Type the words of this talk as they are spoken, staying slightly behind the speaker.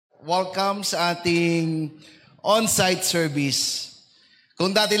Welcome sa ating on-site service. Kung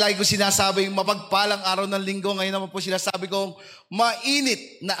dati lagi ko sinasabing mapagpalang araw ng linggo, ngayon naman po sinasabi kong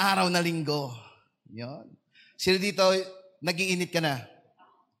mainit na araw na linggo. Yan. Sino dito, nag-iinit ka na?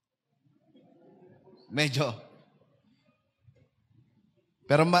 Medyo.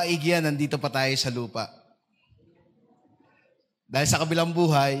 Pero maigi yan, nandito pa tayo sa lupa. Dahil sa kabilang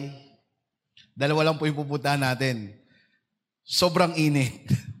buhay, dalawa lang po yung pupuntahan natin. Sobrang init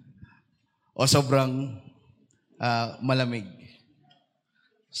o sobrang malamig.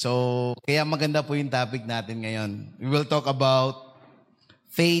 So, kaya maganda po yung topic natin ngayon. We will talk about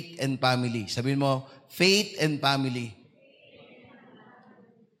faith and family. Sabihin mo, faith and family.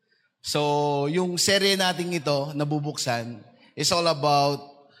 So, yung serye natin ito, nabubuksan, is all about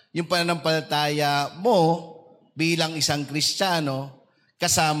yung pananampalataya mo bilang isang Kristiyano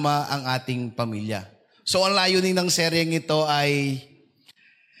kasama ang ating pamilya. So, ang layunin ng seryeng ito ay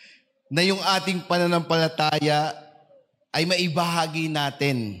na yung ating pananampalataya ay maibahagi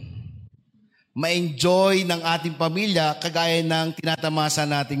natin. Ma-enjoy ng ating pamilya kagaya ng tinatamasa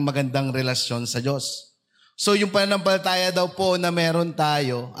nating magandang relasyon sa Diyos. So, yung pananampalataya daw po na meron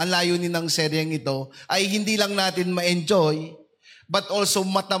tayo, ang layunin ng seryeng ito ay hindi lang natin ma-enjoy, but also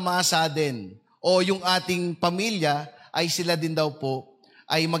matamasa din. O yung ating pamilya ay sila din daw po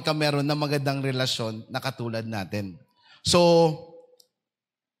ay magkameron ng magandang relasyon na katulad natin. So,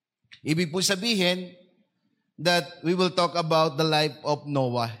 ibig po sabihin that we will talk about the life of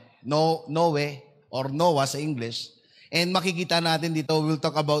Noah or Noah sa English. And makikita natin dito, we will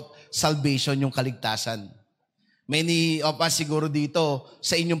talk about salvation, yung kaligtasan. Many of us siguro dito,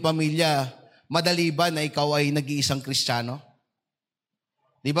 sa inyong pamilya, madali ba na ikaw ay nag-iisang Kristiyano?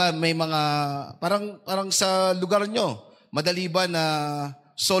 Di ba, may mga, parang sa lugar nyo, madali ba na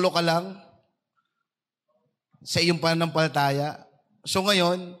solo ka lang sa iyong pananampalataya? So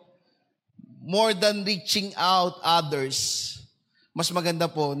ngayon, more than reaching out others, mas maganda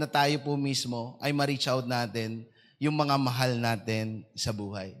po na tayo po mismo ay ma-reach out natin yung mga mahal natin sa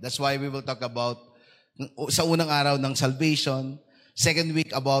buhay. That's why we will talk about sa unang araw ng salvation, second week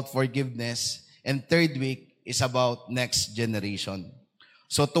about forgiveness, and third week is about next generation.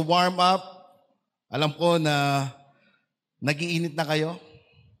 So to warm up, alam ko na nag-iinit na kayo,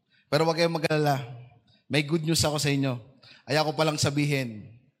 pero huwag kayong mag-alala. May good news ako sa inyo. Ayaw ko palang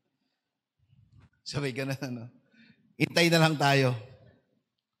sabihin. Sabay ka na, ano? Intay na lang tayo.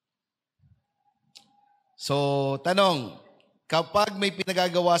 So, tanong, kapag may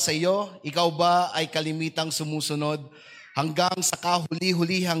pinagagawa sa iyo, ikaw ba ay kalimitang sumusunod hanggang sa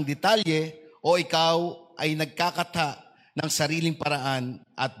kahuli-hulihang detalye o ikaw ay nagkakata ng sariling paraan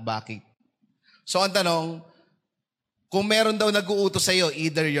at bakit? So, ang tanong, kung meron daw nag-uutos sa iyo,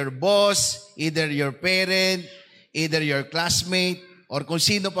 either your boss, either your parent, either your classmate, or kung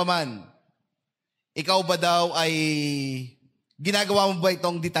sino pa man, ikaw ba daw ay ginagawa mo ba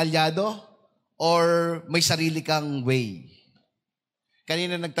itong detalyado or may sarili kang way?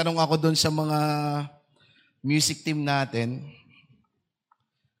 Kanina nagtanong ako doon sa mga music team natin.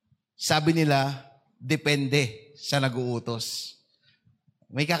 Sabi nila, depende sa nag-uutos.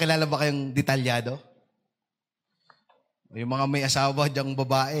 May kakilala ba kayong detalyado? Yung mga may asawa diyang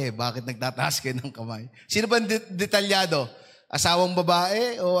babae, bakit nagtataas kayo ng kamay? Sino ba detalyado? Asawang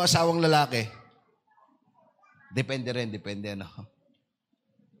babae o asawang lalaki? Depende rin, ano.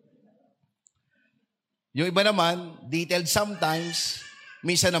 Yung iba naman, detailed sometimes,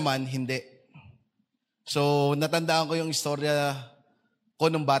 minsan naman, hindi. So, natandaan ko yung istorya ko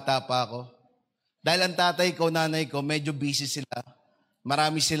nung bata pa ako. Dahil ang tatay ko, nanay ko, medyo busy sila.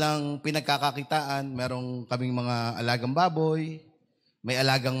 Marami silang pinagkakakitaan. Merong kaming mga alagang baboy, may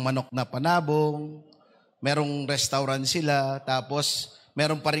alagang manok na panabong, merong restaurant sila, tapos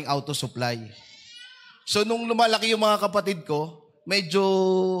meron pa ring auto supply. So, nung lumalaki yung mga kapatid ko, medyo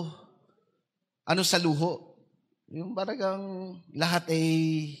sa luho. Yung parang lahat ay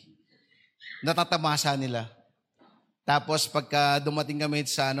natatamasa nila. Tapos pagka dumating kami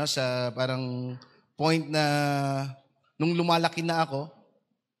sa parang point na nung lumalaki na ako,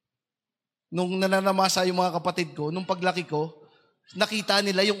 nung nananamasa yung mga kapatid ko, nung paglaki ko, nakita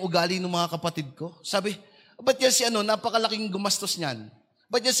nila yung ugali ng mga kapatid ko. Sabi, ba't yan si napakalaking gumastos niyan?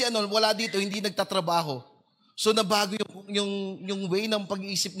 Ba't yan si wala dito, hindi nagtatrabaho? So nabago yung way ng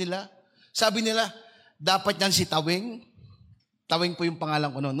pag-iisip nila. Sabi nila, dapat yan si Tawing. Tawing po yung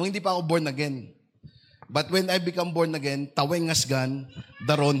pangalan ko noon. Nung hindi pa ako born again. But when I become born again, Tawing has gone,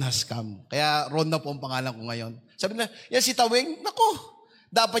 the Ron has come. Kaya Ron na po ang pangalan ko ngayon. Sabi na, yan si Tawing, nako,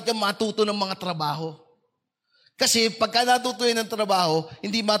 dapat yan matuto ng mga trabaho. Kasi pagka natuto yan ng trabaho,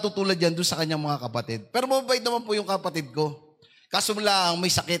 hindi matutulad yan doon sa kanyang mga kapatid. Pero mabait naman po yung kapatid ko. Kaso lang,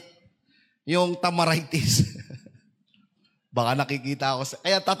 may sakit. Yung tamaritis. Baka nakikita ako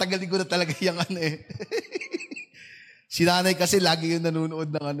kaya tatagalin ko na talaga yung ano eh. Si nanay kasi lagi yung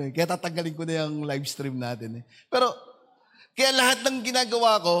nanonood ng ano eh. Kaya tatagalin ko na yung live stream natin eh. Pero, kaya lahat ng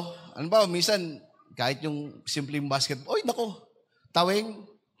ginagawa ko, ano ba, minsan, kahit yung simpleng basketball, oy, nako, tawing,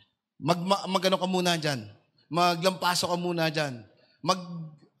 magano ka muna dyan. Maglampaso ka muna dyan.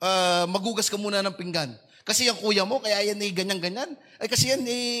 Magugas ka muna ng pinggan. Kasi yung kuya mo, kaya yan eh, ganyan-ganyan. Ay kasi yan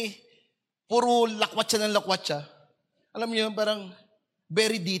eh, puro lakwat siya ng lakwat siya. Alam niyo, parang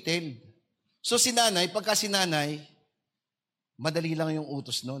very detailed. So si nanay, pagka si nanay, madali lang yung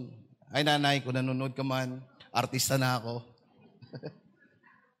utos nun. Ay nanay, kung nanonood ka man, artista na ako.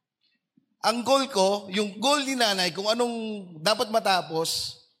 Ang goal ko, yung goal ni nanay, kung anong dapat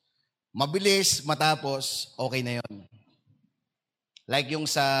matapos, mabilis matapos, okay na yon. Like yung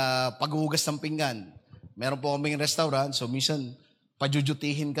sa paghuhugas ng pinggan. Meron po kaming restaurant, so minsan,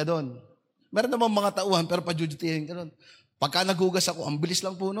 pajujutihin ka doon. Meron naman mga tauhan, pero pajujutihin ka doon. Pagka naghugas ako, ang bilis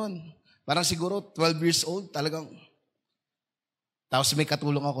lang po noon. Parang siguro 12 years old, talagang. Tapos may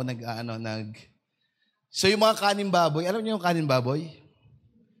katulong ako, So yung mga kanin baboy, alam niyo yung kanin baboy?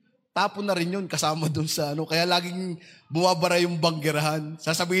 Tapon na rin yun, kasama doon sa kaya laging bumabara yung banggerahan.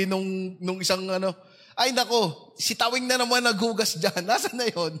 Sasabihin nung isang ay nako, si Tawing na naman naghugas dyan. Nasaan na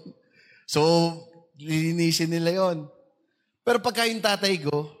yun? So, lilinisin nila yon. Pero pagka yung tatay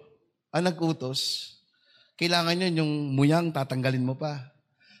ko, ang nag-utos, kailangan yun, yung muyang, tatanggalin mo pa.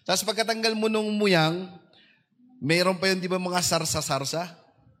 Tapos pagkatanggal mo nung muyang, mayroon pa yun, di ba, mga sarsa-sarsa?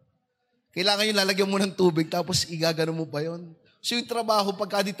 Kailangan yun, lalagyan mo ng tubig, tapos igagano mo pa yun. So yung trabaho,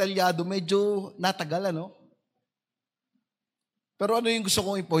 pagka-detalyado, medyo natagal, Pero ano yung gusto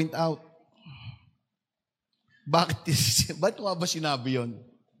kong i-point out? Bakit ko ba sinabi yun?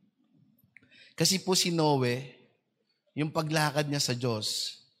 Kasi po si Noe, yung paglakad niya sa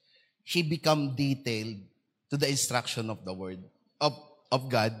Diyos, he become detailed to the instruction of the word, of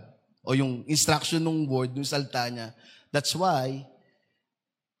God, o yung instruction ng word, yung salta niya. That's why,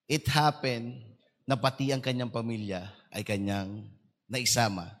 it happened na pati ang kanyang pamilya ay kanyang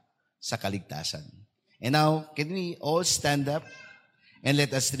naisama sa kaligtasan. And now, can we all stand up and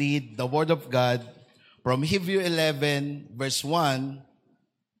let us read the Word of God from Hebrews 11, verse 1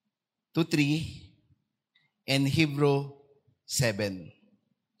 to 3, and Hebrews 7.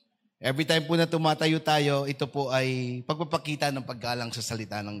 Every time po na tumatayo tayo, ito po ay pagpapakita ng paggalang sa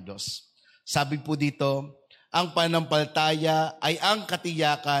salita ng Diyos. Sabi po dito, ang pananampalataya ay ang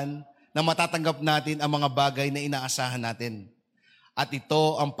katiyakan na matatanggap natin ang mga bagay na inaasahan natin. At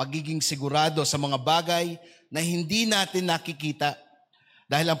ito ang pagiging sigurado sa mga bagay na hindi natin nakikita.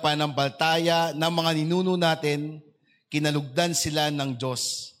 Dahil ang pananampalataya ng mga ninuno natin, kinalugdan sila ng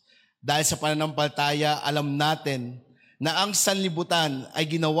Diyos. Dahil sa pananampalataya, alam natin na ang sanlibutan ay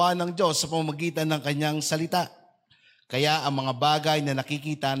ginawa ng Diyos sa pamamagitan ng kanyang salita. Kaya ang mga bagay na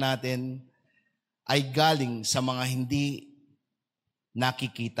nakikita natin ay galing sa mga hindi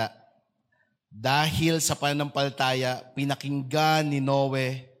nakikita. Dahil sa pananampalataya, pinakinggan ni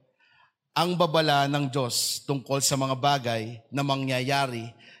Noe ang babala ng Diyos tungkol sa mga bagay na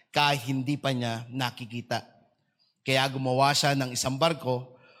mangyayari kahit hindi pa niya nakikita. Kaya gumawa siya ng isang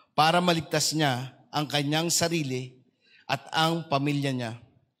barko para maligtas niya ang kanyang sarili at ang pamilya niya.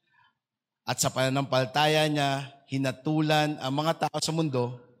 At sa pananampalataya niya, hinatulan ang mga tao sa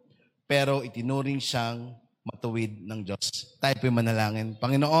mundo, pero itinuring siyang matuwid ng Diyos. Tayo po'y manalangin.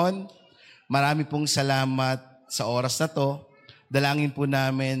 Panginoon, marami pong salamat sa oras na to. Dalangin po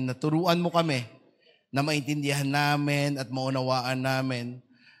namin na turuan mo kami na maintindihan namin at maunawaan namin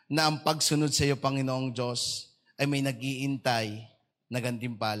na ang pagsunod sa iyo, Panginoong Diyos, ay may nag-iintay na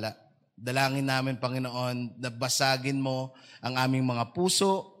gantimpala. Dalangin namin, Panginoon, na basagin mo ang aming mga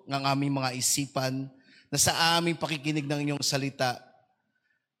puso, ang aming mga isipan, na sa aming pakikinig ng inyong salita,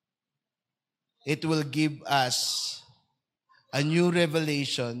 it will give us a new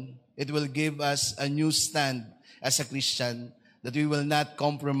revelation. It will give us a new stand as a Christian that we will not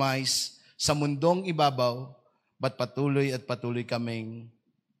compromise sa mundong ibabaw, but patuloy kaming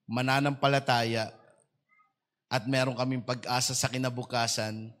mananampalataya at meron kaming pag-asa sa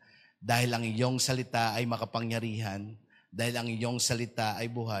kinabukasan dahil ang iyong salita ay makapangyarihan, dahil ang iyong salita ay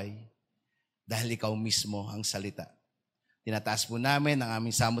buhay, dahil ikaw mismo ang salita. Tinataas po namin ang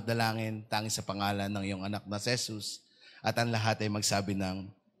aming samot dalangin, tanging sa pangalan ng iyong anak na Jesus, at ang lahat ay magsabi ng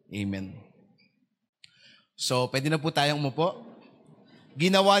Amen. So, pwede na po tayong umupo.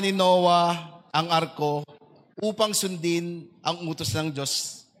 Ginawa ni Noah ang arko upang sundin ang utos ng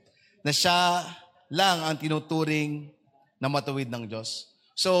Diyos na siya lang ang tinuturing na matuwid ng Diyos.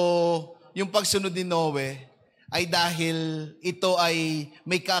 So, yung pagsunod ni Noe ay dahil ito ay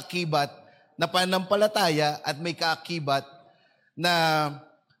may kaakibat na pananampalataya at may kaakibat na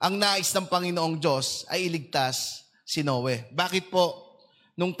ang nais ng Panginoong Diyos ay iligtas si Noe. Bakit po?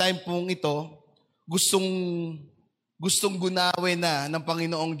 Nung time pong ito, gustong gunawin na ng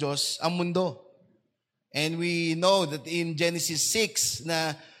Panginoong Diyos ang mundo. And we know that in Genesis 6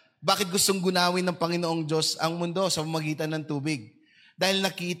 na bakit gustong gunawin ng Panginoong Diyos ang mundo sa pamamagitan ng tubig? Dahil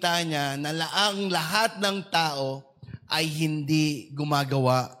nakita niya na ang lahat ng tao ay hindi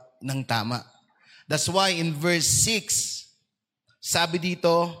gumagawa ng tama. That's why in verse 6, sabi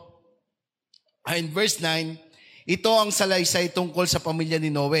dito, in verse 9, ito ang salaysay tungkol sa pamilya ni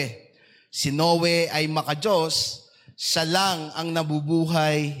Noe. Si Noe ay makadiyos, siya lang ang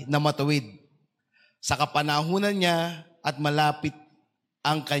nabubuhay na matuwid. Sa kapanahunan niya at malapit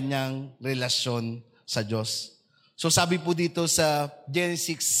ang kanyang relasyon sa Diyos. So sabi po dito sa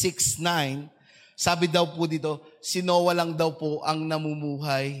Genesis 6:9, sabi daw po dito, si Noah lang daw po ang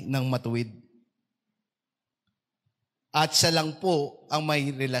namumuhay ng matuwid. At siya lang po ang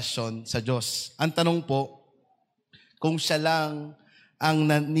may relasyon sa Diyos. Ang tanong po, kung siya lang ang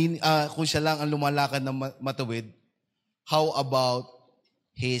lumalakad ng matuwid, how about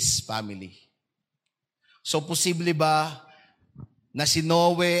his family? So posible ba na si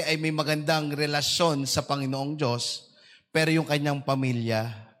Noe ay may magandang relasyon sa Panginoong Diyos, pero yung kanyang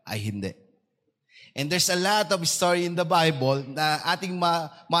pamilya ay hindi? And there's a lot of story in the Bible na ating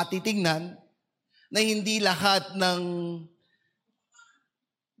matitingnan na hindi lahat ng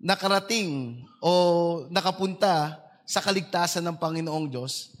nakarating o nakapunta sa kaligtasan ng Panginoong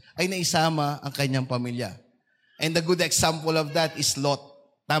Diyos ay naisama ang kanyang pamilya. And the good example of that is Lot.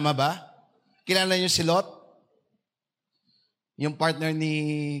 Tama ba? Kilala niyo si Lot? Yung partner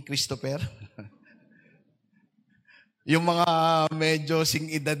ni Christopher? Yung mga medyo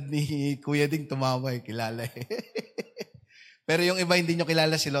sing-edad ni Kuya Ding tumawa kilala Pero yung iba hindi nyo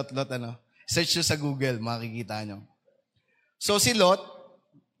kilala si Lot. Search nyo sa Google, makikita nyo. So si Lot,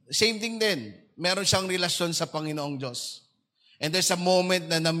 same thing din. Meron siyang relasyon sa Panginoong Diyos. And there's a moment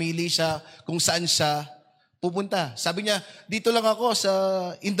na namili siya kung saan siya pupunta. Sabi niya, dito lang ako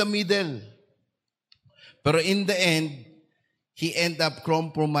in the middle. Pero in the end, he ended up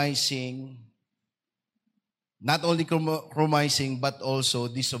compromising, not only compromising, but also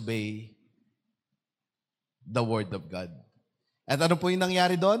disobey the word of God. At ano po yung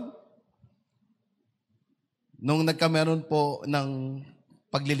nangyari doon? Nung nagkameron po ng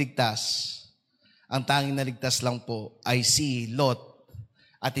pagliligtas, ang tanging naligtas lang po ay si Lot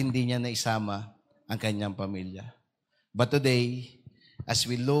at hindi niya naisama ang kanyang pamilya. But today, as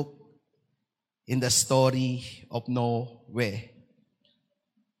we look in the story of Noe,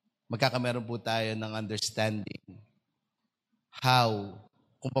 magkakameron po tayo ng understanding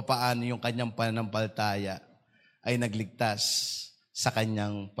kung paano yung kanyang pananampalataya ay nagligtas sa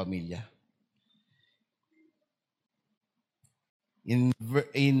kanyang pamilya.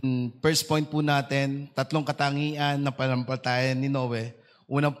 In first point po natin, 3 katangian ng pananampalataya ni Noe.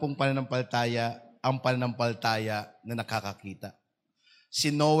 Unang pong pananampalataya, ang pananampalataya na nakakakita.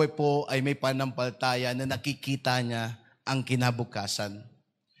 Si Noe po ay may pananampalataya na nakikita niya ang kinabukasan.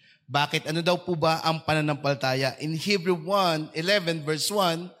 Bakit? Ano daw po ba ang pananampalataya? In Hebrew 1:11 verse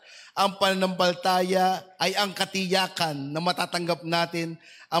 1, ang pananampalataya ay ang katiyakan na matatanggap natin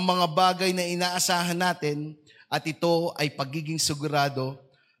ang mga bagay na inaasahan natin, at ito ay pagiging sigurado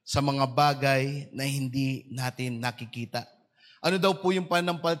sa mga bagay na hindi natin nakikita. Ano daw po yung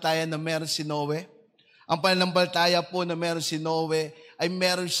pananampalataya na meron si Noe? Ang pananampalataya po na meron si Noe ay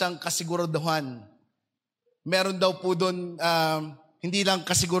meron siyang kasiguraduhan. Meron daw po doon, hindi lang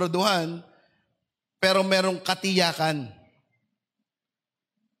kasiguraduhan, pero merong katiyakan.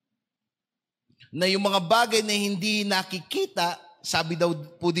 Na yung mga bagay na hindi nakikita, sabi daw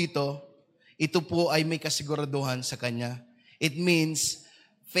po dito, ito po ay may kasiguraduhan sa kanya. It means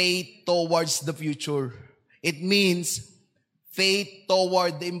faith towards the future. It means faith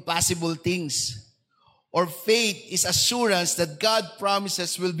toward the impossible things. Or faith is assurance that God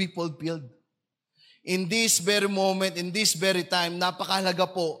promises will be fulfilled. In this very moment, in this very time,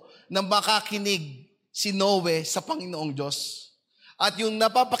 napakahalaga po na makakinig si Noe sa Panginoong Diyos. At yung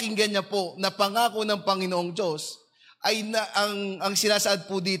napapakinggan niya po na pangako ng Panginoong Diyos, ay ang sinasaad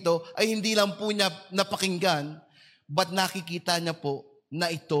po dito ay hindi lang po niya napakinggan, but nakikita niya po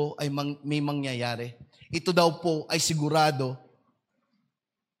na ito ay may mangyayari. Ito daw po ay sigurado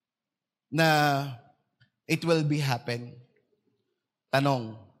na it will be happen.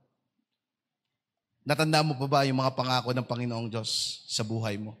 Tanong, natanda mo pa ba yung mga pangako ng Panginoong Diyos sa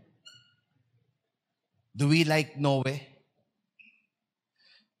buhay mo? Do we like Noe?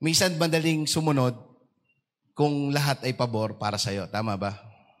 Minsan madaling sumunod, kung lahat ay pabor para sa'yo. Tama ba?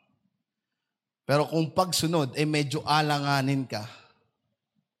 Pero kung pagsunod ay medyo alanganin ka,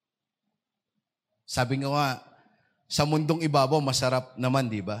 sabi nga sa mundong ibabaw, masarap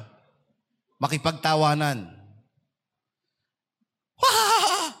naman, di ba? Makipagtawanan.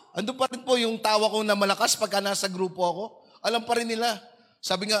 Ando pa rin po yung tawa ko na malakas pagka nasa grupo ako. Alam pa rin nila.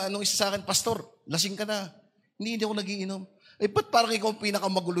 Sabi nga, anong isa sa akin, Pastor, lasing ka na. Hindi ako nagiinom. Ba't parang ikaw ang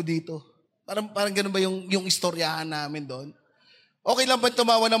pinakamagulo dito? Parang ganun ba yung istoryahan namin doon? Okay lang ba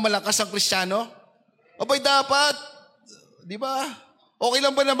tumawa ng malakas ang Kristiyano? Abay, dapat. Di ba? Okay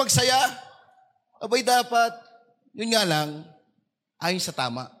lang ba na magsaya? Abay, dapat. Yun nga lang, ayon sa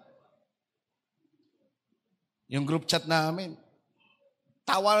tama. Yung group chat namin,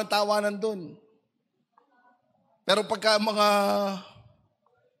 tawanan doon. Pero pagka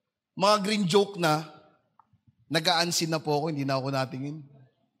mga green joke na, nag-aansin na po ako, hindi na ako natingin.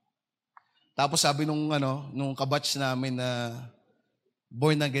 Tapos sabi nung kabatch namin na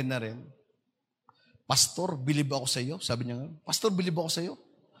born again na rin, Pastor, believe ako sa iyo. Sabi niya, Pastor, believe ako sa iyo.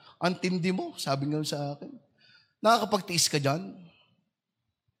 Ang tindi mo, sabi nga sa akin. Nakakapagtiis ka dyan.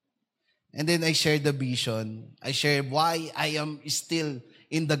 And then I shared the vision. I shared why I am still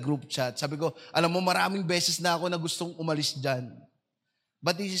in the group chat. Sabi ko, alam mo, maraming beses na ako na gustong umalis dyan.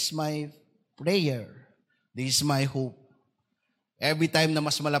 But this is my prayer. This is my hope. Every time na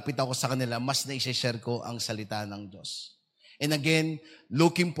mas malapit ako sa kanila, mas na-share ko ang salita ng Diyos. And again,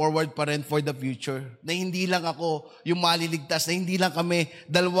 looking forward pa rin for the future. Na hindi lang ako yung maliligtas, na hindi lang kami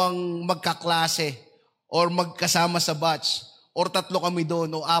dalawang magkaklase or magkasama sa batch or 3 kami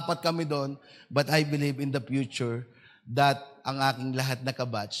doon o 4 kami doon. But I believe in the future that ang aking lahat na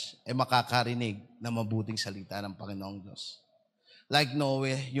kabatch ay makakarinig na mabuting salita ng Panginoong Diyos. Like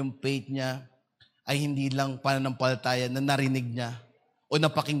Noe, yung faith niya ay hindi lang pananampalataya na narinig niya o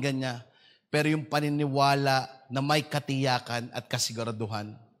napakinggan niya, pero yung paniniwala na may katiyakan at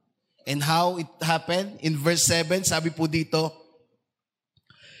kasiguraduhan. And how it happened? In verse 7, sabi po dito,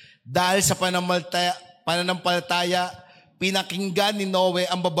 dahil sa pananampalataya, pinakinggan ni Noe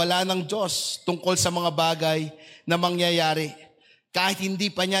ang babala ng Diyos tungkol sa mga bagay na mangyayari. Kahit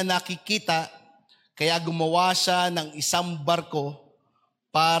hindi pa niya nakikita, kaya gumawa siya ng isang barko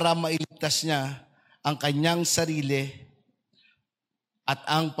para mailigtas niya ang kanyang sarili at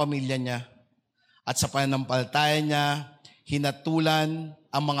ang pamilya niya. At sa pananampalataya niya, hinatulan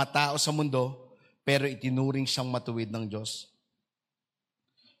ang mga tao sa mundo, pero itinuring siyang matuwid ng Diyos.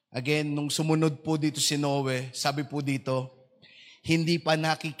 Again, nung sumunod po dito si Noe, sabi po dito, hindi pa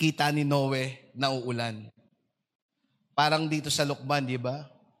nakikita ni Noe na uulan. Parang dito sa Lukban, di ba?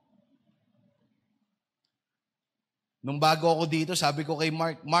 Nung bago ako dito, sabi ko kay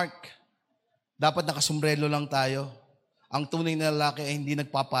Mark, dapat nakasumbrelo lang tayo. Ang tunay na lalaki ay hindi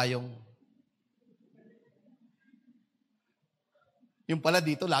nagpapayong. Yung pala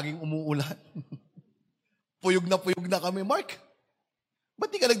dito, laging umuulan. Puyog na kami. Mark,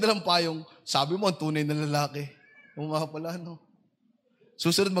 ba't di ka nagdalang payong? Sabi mo, ang tunay na lalaki. Oo nga pala, no?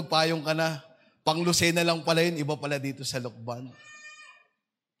 Susunod magpayong ka na. Pang-Lucena lang pala yun, iba pala dito sa Lukban.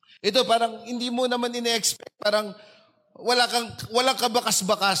 Ito, parang hindi mo naman ine-expect. Parang walang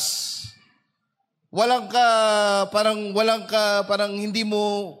kabakas-bakas. Parang hindi mo,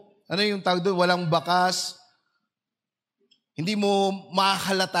 ano yung tawag doon? Walang bakas. Hindi mo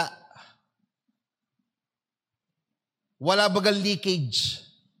mahalata. Wala bagang leakage.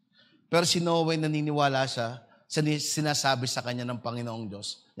 Pero si Noe naniniwala siya sa sinasabi sa kanya ng Panginoong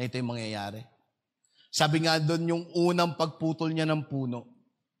Diyos na ito yung mangyayari. Sabi nga doon yung unang pagputol niya ng puno.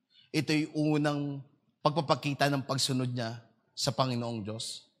 Ito yung unang pagpapakita ng pagsunod niya sa Panginoong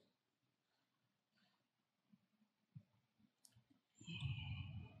Diyos.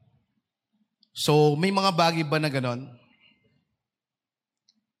 So, may mga bagay ba na ganon?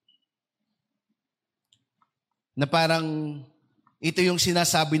 Na parang ito yung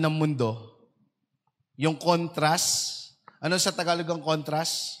sinasabi ng mundo. Yung contrast. Ano sa Tagalog ang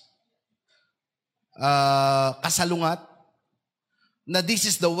contrast? Kasalungat. Na this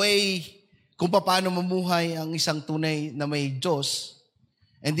is the way kung paano mamuhay ang isang tunay na may Diyos.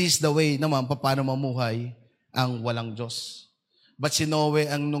 And this is the way naman paano mamuhay ang walang Diyos. But si Noe,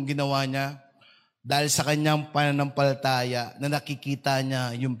 ang nung ginawa niya, dahil sa kanyang pananampalataya na nakikita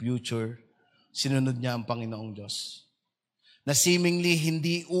niya yung future, sinunod niya ang Panginoong Diyos. Na seemingly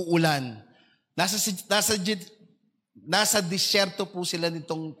hindi uulan. Nasa disyerto po sila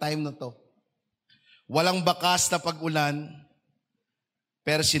nitong time na to. Walang bakas na pag-ulan,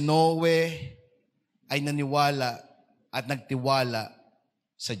 pero si Noe ay naniwala at nagtiwala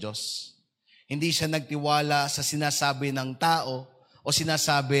sa Diyos. Hindi siya nagtiwala sa sinasabi ng tao o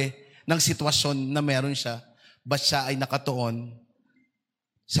sinasabi ng sitwasyon na meron siya, ba't siya ay nakatuon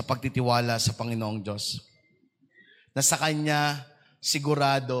sa pagtitiwala sa Panginoong Diyos. Na sa Kanya,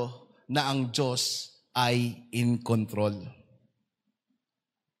 sigurado na ang Diyos ay in control.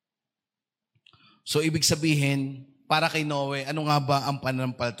 So, ibig sabihin, para kay Noe, ano nga ba ang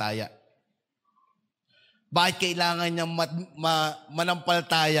pananampalataya? Bakit kailangan niyang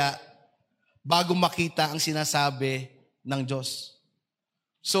manampalataya bago makita ang sinasabi ng Diyos?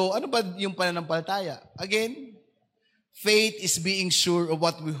 So, ano ba yung pananampalataya? Again, faith is being sure of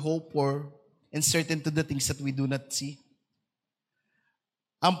what we hope for and certain to the things that we do not see.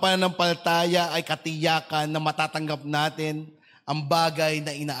 Ang pananampalataya ay katiyakan na matatanggap natin ang bagay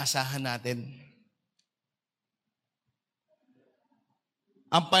na inaasahan natin.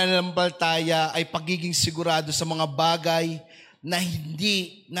 Ang pananampalataya ay pagiging sigurado sa mga bagay na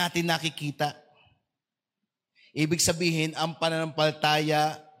hindi natin nakikita. Ibig sabihin, ang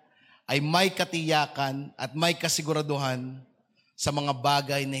pananampalataya ay may katiyakan at may kasiguraduhan sa mga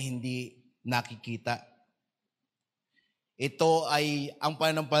bagay na hindi nakikita. Ito ay, ang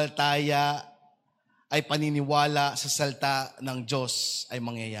pananampalataya ay paniniwala sa salita ng Diyos ay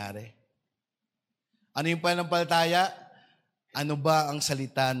mangyayari. Ano yung pananampalataya? Ano ba ang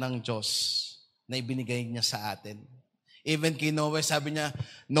salita ng Diyos na ibinigay niya sa atin? Even kay Noe, sabi niya,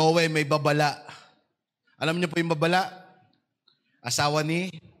 Noe, may babala. Alam niyo po yung babala? Asawa ni?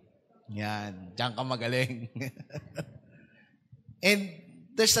 Yan, diyan ka magaling. And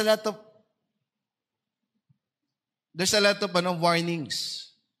there's a lot of warnings.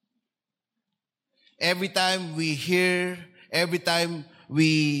 Every time we hear, every time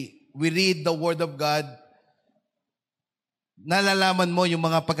we read the Word of God, nalalaman mo yung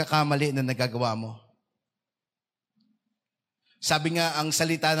mga pagkakamali na nagagawa mo. Sabi nga, ang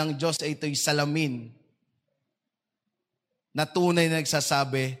salita ng Diyos ay ito'y salamin na tunay na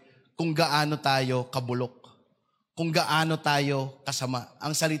nagsasabi kung gaano tayo kabulok, kung gaano tayo kasama.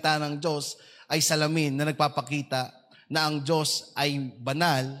 Ang salita ng Diyos ay salamin na nagpapakita na ang Diyos ay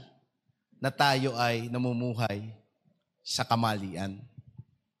banal, na tayo ay namumuhay sa kamalian.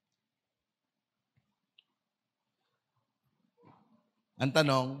 Ang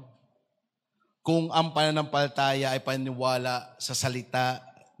tanong, kung ang pananampalataya ay paniniwala sa salita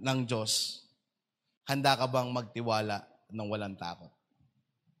ng Diyos, handa ka bang magtiwala ng walang takot?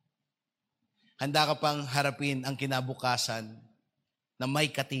 Handa ka pang harapin ang kinabukasan na may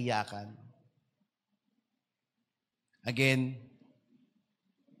katiyakan? Again,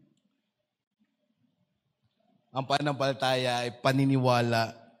 ang pananampalataya ay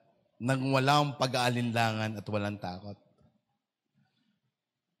paniniwala ng walang pag-aalinlangan at walang takot.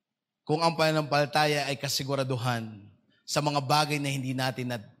 Kung ang pananampalataya ay kasiguraduhan sa mga bagay na hindi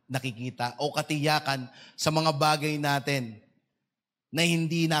natin nakikita o katiyakan sa mga bagay natin na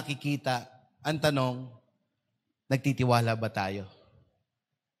hindi nakikita, ang tanong, nagtitiwala ba tayo?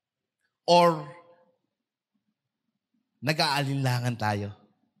 Or nag-aalinlangan tayo?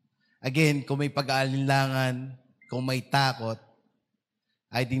 Again, kung may pag-aalinlangan, kung may takot,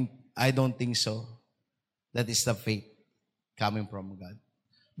 I don't think so. That is the faith coming from God.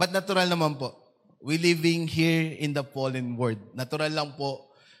 But natural naman po, we living here in the fallen world. Natural lang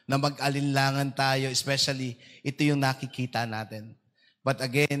po na mag-alinlangan tayo, especially ito yung nakikita natin. But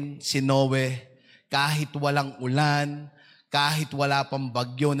again, si Noe, kahit walang ulan, kahit wala pang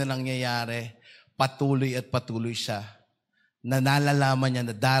bagyo na nangyayari, patuloy at patuloy siya na nalalaman niya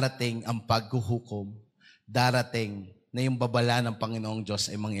na darating ang paghuhukom, darating na yung babala ng Panginoong Diyos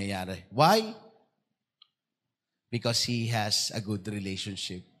ay mangyayari. Why? Because he has a good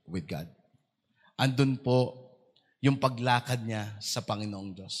relationship with God. Andun po yung paglakad niya sa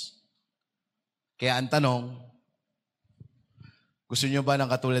Panginoong Diyos. Kaya ang tanong, gusto niyo ba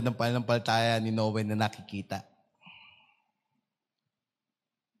ng katulad ng pananampalataya ni Noe na nakikita?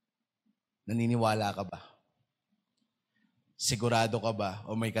 Naniniwala ka ba? Sigurado ka ba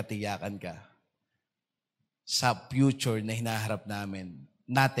o may katiyakan ka sa future na hinaharap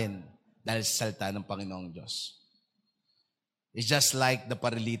natin dahil sa salita ng Panginoong Diyos? It's just like the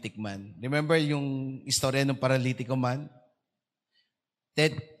paralytic man. Remember yung istorya ng paralytico man?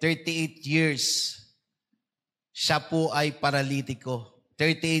 38 years siya po ay paralitiko.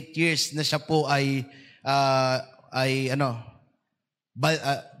 38 years na siya po ay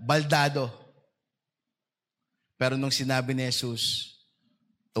baldado. Pero nung sinabi ni Jesus,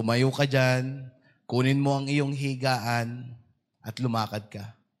 tumayo ka dyan, kunin mo ang iyong higaan at lumakad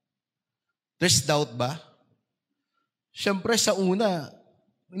ka. There's doubt ba? Siyempre sa una,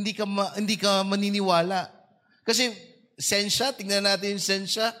 hindi ka maniniwala. Kasi sensya, tingnan natin yung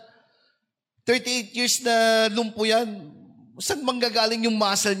sensya. 38 years na lumpo yan. Saan manggagaling yung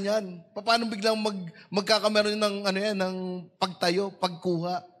muscle niyan? Paano biglang magkakameron ng ng pagtayo,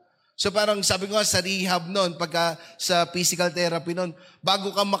 pagkuha? So parang sabi ko nga sa rehab noon, pagka sa physical therapy noon,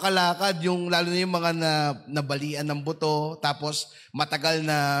 bago ka makalakad, lalo na yung mga nabalian ng buto, tapos matagal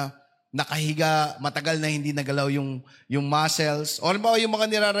na nakahiga, matagal na hindi nagalaw yung muscles. O ba yung mga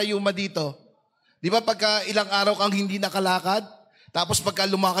nirarayuma dito? Di ba pagka ilang araw kang hindi nakalakad, tapos pagka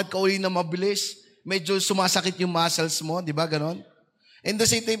lumakad ka uli na mabilis, medyo sumasakit yung muscles mo, di ba ganon? And the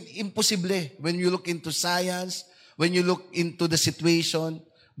same time, imposible when you look into science, when you look into the situation.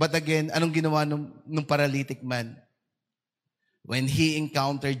 But again, anong ginawa nung paralytic man? When he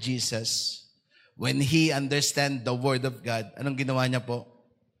encountered Jesus, when he understand the Word of God, anong ginawa niya po?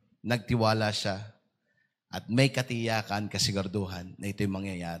 Nagtiwala siya at may katiyakan, kasiguraduhan na ito'y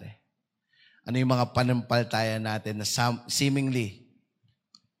mangyayari. Ano yung mga panampalataya natin na seemingly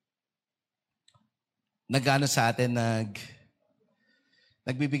nagano sa atin,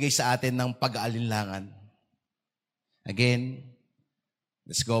 nagbibigay sa atin ng pag-aalinlangan. Again,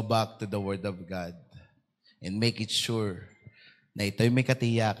 let's go back to the Word of God and make it sure na ito'y may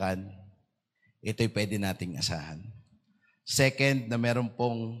katiyakan, ito'y pwede nating asahan. Second, na meron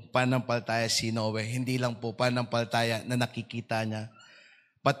pong panampalataya si Noe, hindi lang po panampalataya na nakikita niya,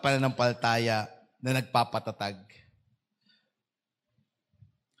 but pananampalataya na nagpapatatag.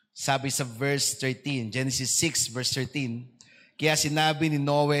 Sabi sa verse 13, Genesis 6 verse 13, kaya sinabi niya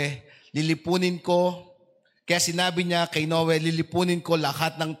kay Noe, lilipunin ko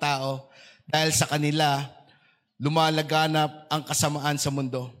lahat ng tao dahil sa kanila lumalaganap ang kasamaan sa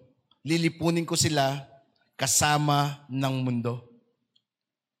mundo. Lilipunin ko sila kasama ng mundo.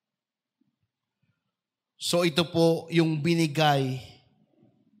 So ito po yung binigay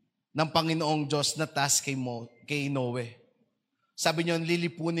ng Panginoong Diyos na task kay Noe. Sabi niyo,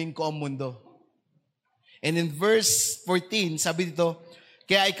 lilipunin ko ang mundo. And in verse 14, sabi dito,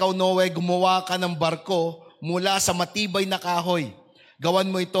 kaya ikaw Noe, gumawa ka ng barko mula sa matibay na kahoy. Gawan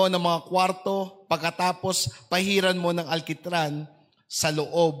mo ito ng mga kwarto, pagkatapos pahiran mo ng alkitran sa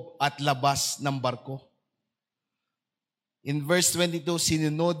loob at labas ng barko. In verse 22,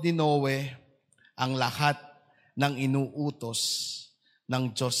 sinunod ni Noe ang lahat ng inuutos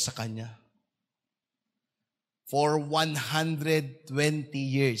ng Diyos sa kanya. For 120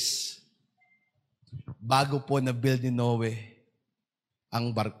 years, bago po na-build ni Noe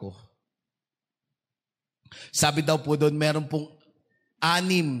ang barko. Sabi daw po doon, meron pong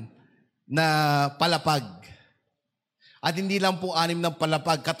 6 na palapag. At hindi lang po 6 ng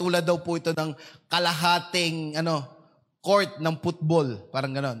palapag. Katulad daw po ito ng kalahating court ng football.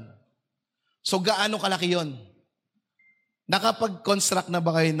 Parang ganon. So gaano kalaki yon? Nakapag-construct na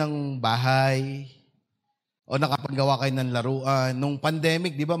ba kayo ng bahay? O nakapaggawa kayo ng laruan? Nung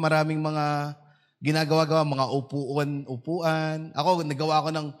pandemic, di ba maraming mga ginagawa-gawa, mga upuan. Ako, nagawa ko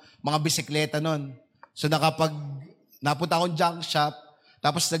ng mga bisikleta nun. So napunta akong junk shop,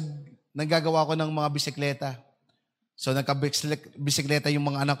 tapos naggagawa ko ng mga bisikleta. So nagka-bisikleta yung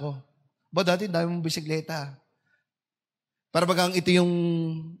mga anak ko. Ba dati, dami mong bisikleta. Para bagang ito yung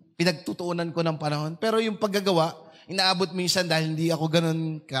pinagtutuunan ko ng panahon. Pero yung paggagawa, inaabot minsan dahil hindi ako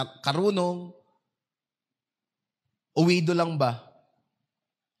ganun karunong. Uwido lang ba?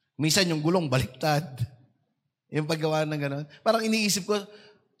 Minsan yung gulong baliktad. Yung paggawa ng ganun. Parang iniisip ko,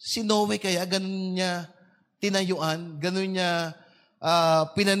 si Noe kaya ganun niya tinayuan, ganun niya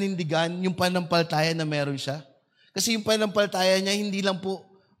pinanindigan yung panampalataya na meron siya. Kasi yung panampalataya niya hindi lang po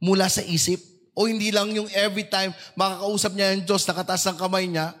mula sa isip o hindi lang yung every time makakausap niya yung Diyos, nakataas ng kamay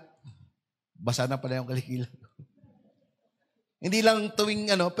niya, basa na pala yung kalikilan. Hindi lang tuwing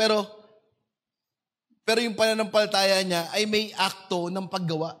pero yung pananampalataya niya ay may akto ng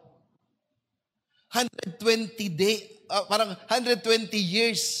paggawa. 120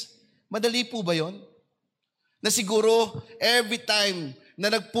 years. Madali po ba yon? Na siguro, every time na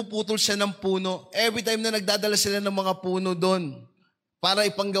nagpuputol siya ng puno, every time na nagdadala sila ng mga puno doon para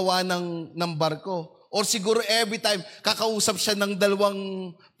ipanggawa ng barko. Or siguro every time kakausap siya ng 2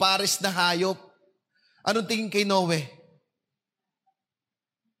 pares na hayop. Anong tingin kay Noe?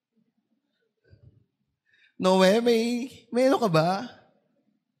 Noe, may ano ka ba?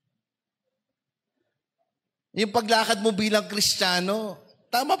 Yung paglakad mo bilang Kristiyano,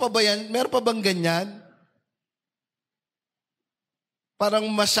 tama pa ba yan? Meron pa bang ganyan? Parang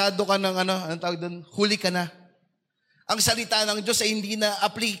masyado ka ng anong tawag doon? Huli ka na. Ang salita ng Diyos ay hindi na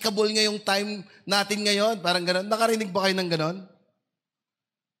applicable ngayong time natin ngayon. Parang gano'n. Nakarinig ba kayo ng gano'n?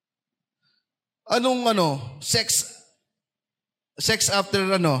 Sex after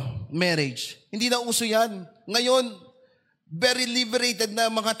marriage. Hindi na uso yan. Ngayon, very liberated na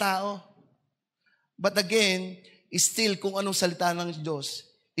mga tao. But again, still kung anong salita ng Diyos,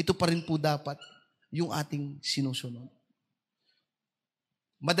 ito pa rin po dapat yung ating sinusunod.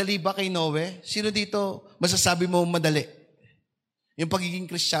 Madali ba kay Noe? Sino dito masasabi mo madali? Yung pagiging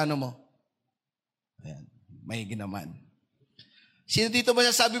Kristiyano mo? Ayan, mahigi naman. Sino dito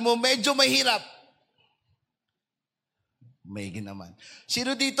masasabi mo medyo mahirap? Mahigi naman.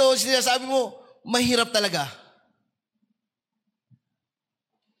 Sino dito sinasabi mo mahirap talaga?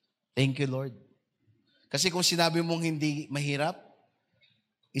 Thank you, Lord. Kasi kung sinabi mong hindi mahirap,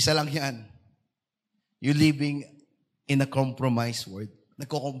 isa lang yan. You living in a compromised world.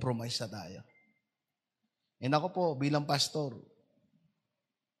 Nagko-compromise na tayo. And ako po, bilang pastor,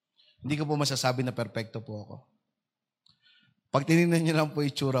 hindi ko po masasabi na perfecto po ako. Pag tinignan niyo lang po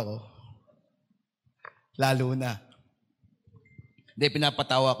itsura ko, lalo na. Hindi,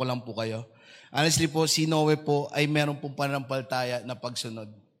 pinapatawa ko lang po kayo. Honestly po, si Noe po ay meron pong pananampalataya na pagsunod.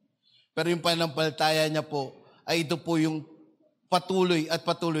 Pero yung pananampalataya niya po, ay ito po yung patuloy at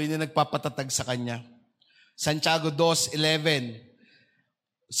patuloy na nagpapatatag sa kanya. Santiago 2:11,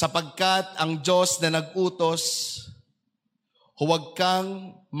 sapagkat ang Diyos na nag-utos, huwag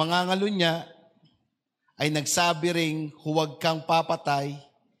kang mangangalunya, ay nagsabi ring huwag kang papatay,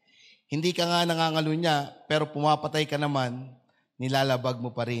 hindi ka nga nangangalunya, pero pumapatay ka naman, nilalabag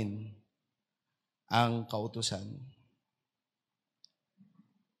mo pa rin ang kautusan.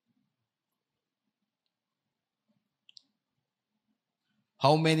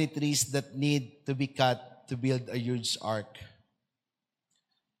 How many trees that need to be cut to build a huge ark?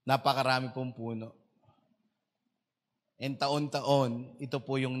 Napakarami pong puno. And taon-taon, ito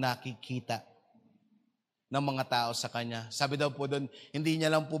po yung nakikita ng mga tao sa kanya. Sabi daw po doon, hindi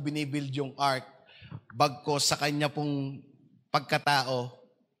niya lang po binibuild yung ark, bagko sa kanya pong pagkatao,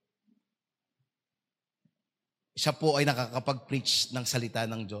 siya po ay nakakapag-preach ng salita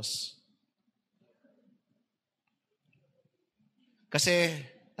ng Diyos. Kasi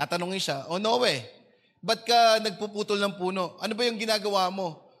tatanungin siya, Noe, ba't ka nagpuputol ng puno? Ano ba yung ginagawa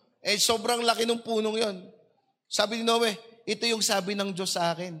mo? Sobrang laki ng punong yon. Sabi ni Noe, ito yung sabi ng Diyos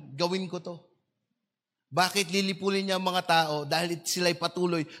sa akin, gawin ko to. Bakit lilipulin niya ang mga tao dahil sila'y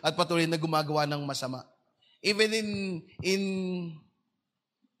patuloy at patuloy na gumagawa ng masama? Even in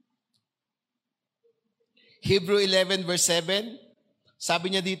Hebrew 11 verse 7,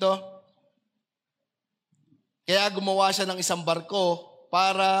 sabi niya dito, kaya gumawa siya ng isang barko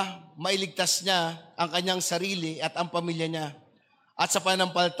para mailigtas niya ang kanyang sarili at ang pamilya niya. At sa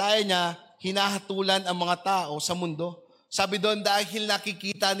pananampalataya niya, hinahatulan ang mga tao sa mundo. Sabi doon, dahil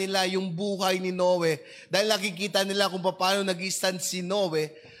nakikita nila yung buhay ni Noe, dahil nakikita nila kung paano nag-stand si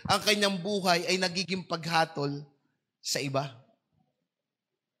Noe, ang kanyang buhay ay nagiging paghatol sa iba.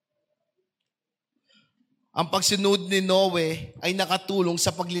 Ang pagsunod ni Noe ay nakatulong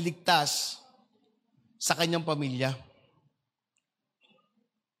sa pagliligtas sa kanyang pamilya.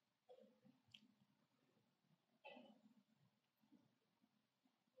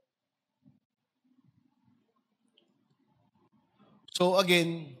 So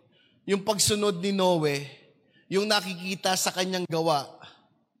again, yung pagsunod ni Noe, yung nakikita sa kanyang gawa,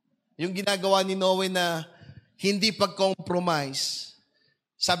 yung ginagawa ni Noe na hindi pag-compromise,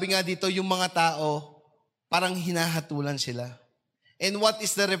 sabi nga dito, yung mga tao, parang hinahatulan sila. And what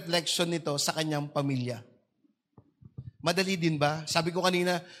is the reflection nito sa kanyang pamilya? Madali din ba? Sabi ko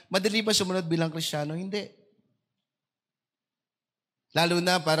kanina, madali ba sumunod bilang Kristiyano? Hindi. Lalo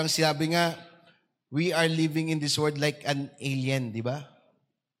na parang sinabi nga, we are living in this world like an alien, di ba?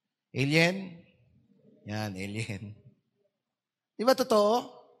 Alien? Yan, alien. Di ba totoo?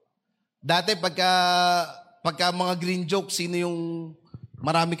 Dati pagka mga green jokes, sino yung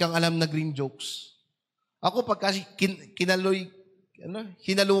marami kang alam na green jokes? Ako pagka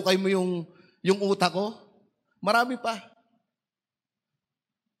hinalukay mo yung utak ko, marami pa.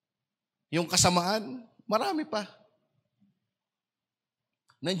 Yung kasamaan, marami pa.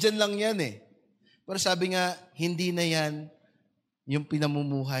 Nandyan lang yan eh. Pero sabi nga, hindi na yan yung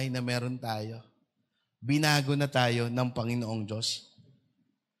pinamumuhay na meron tayo. Binago na tayo ng Panginoong Diyos.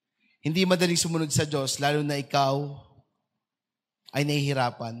 Hindi madaling sumunod sa Diyos, lalo na ikaw ay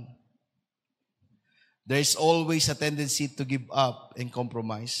nahihirapan. There's always a tendency to give up and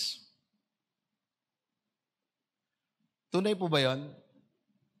compromise. Tunay po ba yun?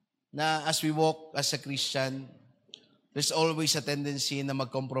 Na as we walk as a Christian, there's always a tendency na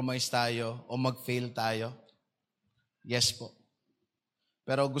mag-compromise tayo o mag-fail tayo? Yes po.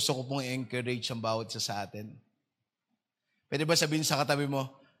 Pero gusto ko pong i-encourage ang bawat isa sa atin. Pwede ba sabihin sa katabi mo,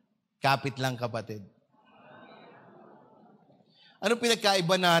 kapit lang kapatid? Anong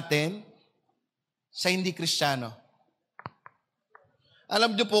pinagkaiba natin sa hindi Kristiyano?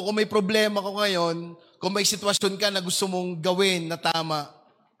 Alam niyo po, kung may problema ko ngayon, kung may sitwasyon ka na gusto mong gawin na tama,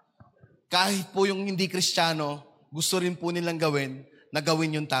 kahit po yung hindi Kristiyano, gusto rin po nilang gawin na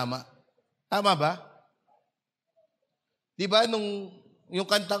gawin yung tama. Tama ba? Di ba yung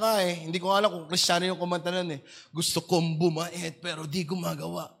kanta ka hindi ko alam kung Kristiyano yung kumanta nun Gusto kong bumait pero di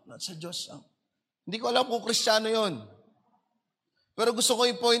gumagawa. Nasa Diyos. Hindi ko alam kung Kristiyano yon. Pero gusto ko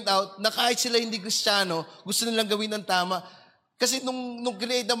i-point out na kahit sila hindi Kristiyano, gusto nilang gawin ng tama. Kasi nung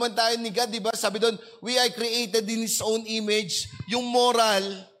create naman tayo ni God, di ba? Sabi doon, we are created in His own image. Yung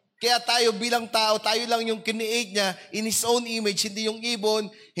moral, kaya tayo bilang tao, tayo lang yung create niya in His own image, hindi yung ibon,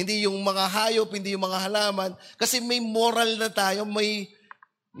 hindi yung mga hayop, hindi yung mga halaman. Kasi may moral na tayo, may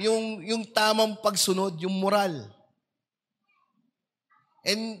yung tamang pagsunod, yung moral.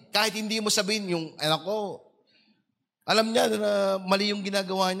 And kahit hindi mo sabihin, yung anak ko, alam niya na mali yung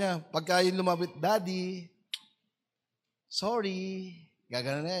ginagawa niya. Pagka yung lumapit, Daddy, sorry.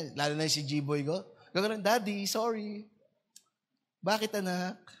 Gaganon na yan. Lalo na si G-boy ko. Gaganon, Daddy, sorry. Bakit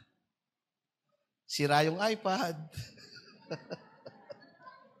anak? Sira yung iPad.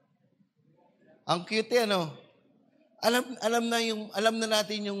 Ang cute Alam na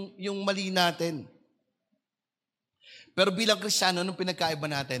natin yung mali natin. Pero bilang Kristiyano, anong pinagkaiba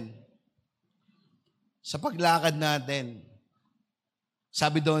natin? Sa paglakad natin.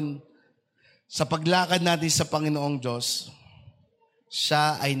 Sabi doon, sa paglakad natin sa Panginoong Diyos,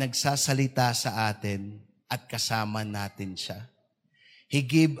 siya ay nagsasalita sa atin at kasama natin siya. He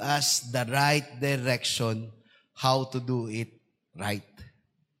gave us the right direction how to do it right.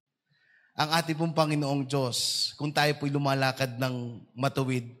 Ang ating pong Panginoong Diyos, kung tayo po'y lumalakad ng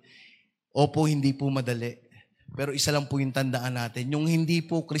matuwid, opo, hindi po madali. Pero isa lang po yung tandaan natin, yung hindi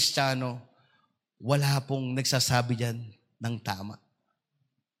po Kristiyano, wala pong nagsasabi dyan ng tama.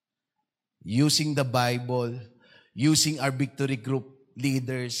 Using the Bible, using our victory group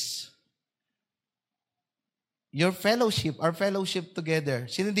leaders, our fellowship together.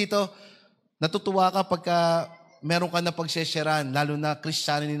 Sino dito, natutuwa ka pagka meron ka na pagsesyaran, lalo na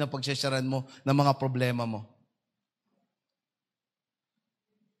Kristiyano na pagsesyaran mo ng mga problema mo?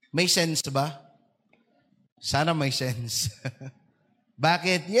 May sense ba? Sana may sense.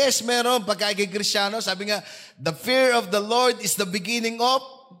 Bakit? Yes, meron. Pagka Kristiyano, sabi nga, the fear of the Lord is the beginning of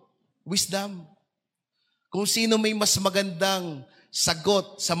wisdom. Kung sino may mas magandang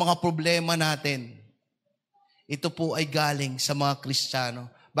sagot sa mga problema natin, ito po ay galing sa mga Kristiyano.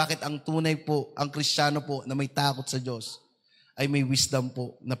 Bakit ang tunay po, ang Kristiyano po na may takot sa Diyos, ay may wisdom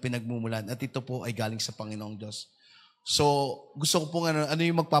po na pinagmumulan. At ito po ay galing sa Panginoong Diyos. So, gusto ko pong ano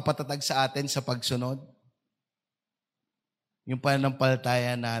yung magpapatatag sa atin sa pagsunod? Yung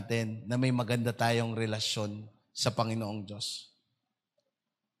pananampalataya natin na may maganda tayong relasyon sa Panginoong Diyos.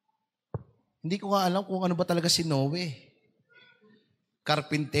 Hindi ko nga alam kung ano ba talaga si Noe.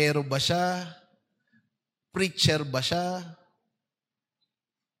 Karpintero ba siya? Preacher ba siya?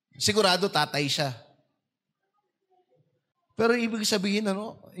 Sigurado tatay siya. Pero ibig sabihin,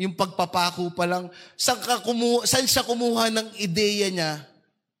 yung pagpapako pa lang, saan siya kumuha ng ideya niya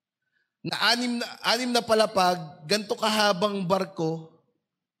na anim na palapag, ganito kahabang barko.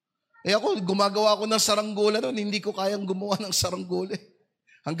 Ako, gumagawa ko ng saranggola noon, hindi ko kayang gumawa ng saranggola.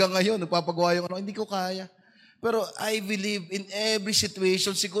 Hanggang ngayon, nagpapagawa yung hindi ko kaya. Pero I believe in every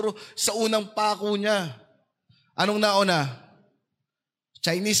situation, siguro sa unang pako niya. Anong nauna?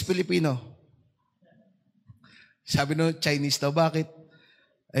 Chinese, Filipino? Sabi no, Chinese daw. Bakit?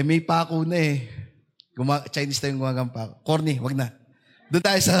 May pako na Chinese tayo yung gumagang pako. Corny, wag na. Doon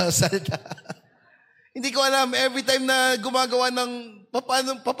tayo sa salita. Hindi ko alam, every time na gumagawa ng,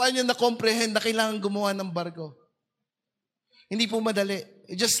 paano niya na-comprehend na kailangan gumawa ng barko. Hindi po madali.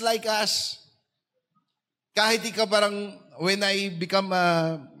 Just like us. Kahit ikaw parang, when I become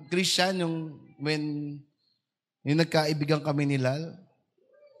a Christian, yung nagkaibigan kami ni Lal,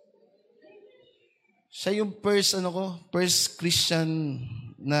 siya yung first Christian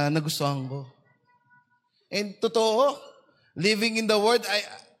na nagustuhan ko. And totoo, living in the world,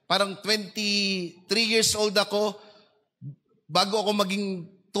 parang 23 years old ako, bago ako maging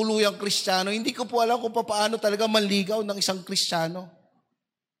tuluyang Kristiyano, hindi ko po alam kung paano talaga manligaw ng isang Kristiyano.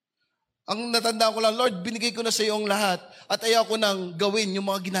 Ang natandaan ko lang, Lord, binigay ko na sa iyo ang lahat at ayaw ko nang gawin yung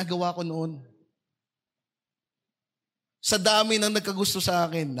mga ginagawa ko noon. Sa dami ng nagkagusto sa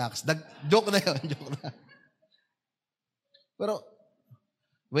akin, joke na yun, joke na. Pero,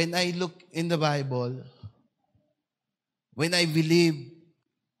 when I look in the Bible, when I believe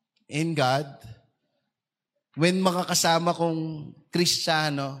in God, when makakasama kong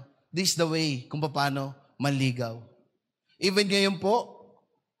Kristiyano, this is the way kung paano manligaw. Even ngayon po,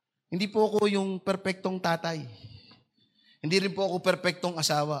 hindi po ako yung perfectong tatay. Hindi rin po ako perpektong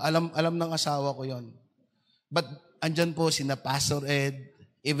asawa. Alam ng asawa ko yon. But andyan po sina Pastor Ed,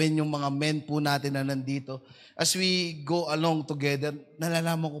 even yung mga men po natin na nandito. As we go along together,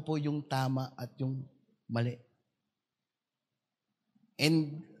 nalalaman ko po yung tama at yung mali.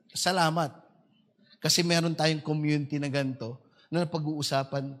 And salamat. Kasi meron tayong community na ganito na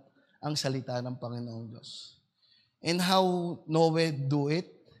napag-uusapan ang salita ng Panginoong Diyos. And how Noe do it?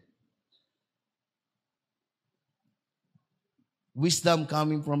 Wisdom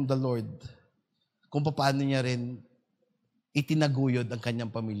coming from the Lord. Kung paano niya rin itinaguyod ang kanyang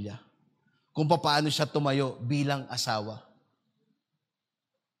pamilya. Kung paano siya tumayo bilang asawa.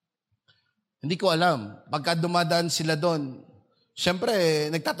 Hindi ko alam. Pagka dumadaan sila doon, siyempre,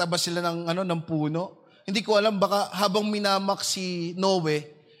 nagtatabas sila ng puno. Hindi ko alam, baka habang minamak si Noe,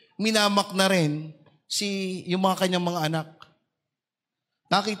 minamak na rin yung mga kanyang mga anak.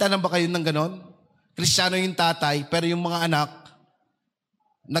 Nakita na ba kayo ng ganon? Kristiyano yung tatay, pero yung mga anak,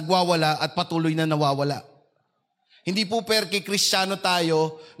 nagwawala at patuloy na nawawala. Hindi po perke Kristiyano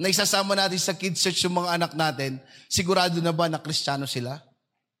tayo na isasama natin sa kids church yung mga anak natin, sigurado na ba na Kristiyano sila?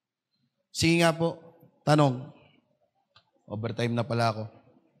 Sige nga po, tanong. Overtime na pala ako.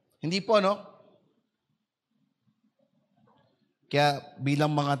 Hindi po, no? Kaya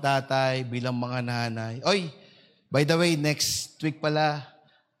bilang mga tatay, bilang mga nanay. Oy, by the way, next week pala,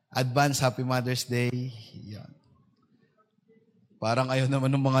 advance Happy Mother's Day. Yan. Parang ayaw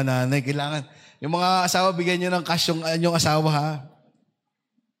naman ng mga nanay. Kailangan, yung mga asawa, bigyan nyo ng cash yung asawa, ha?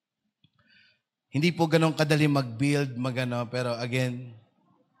 Hindi po ganun kadali mag-build, pero again,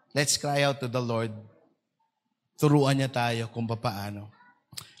 let's cry out to the Lord. Turuan niya tayo kung paano.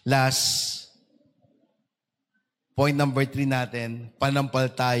 Last, point number 3 natin,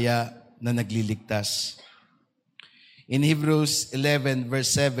 panampalataya na nagliligtas. In Hebrews 11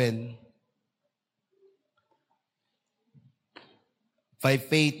 verse 7, by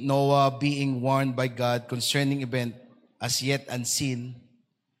faith Noah, being warned by God concerning event as yet unseen,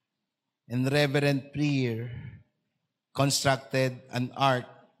 in reverent prayer, constructed an ark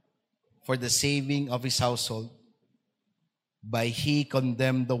for the saving of his household. By he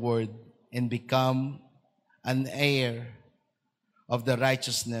condemned the world and become an heir of the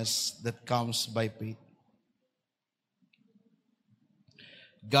righteousness that comes by faith.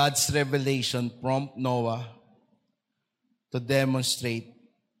 God's revelation prompted Noah to demonstrate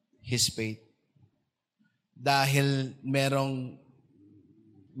his faith. Dahil merong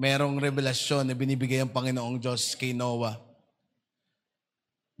revelasyon na binibigay ang Panginoong Diyos kay Noah,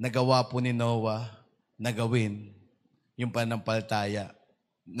 nagawa po ni Noah na gawin yung panampalataya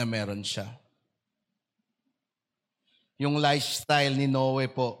na meron siya. Yung lifestyle ni Noe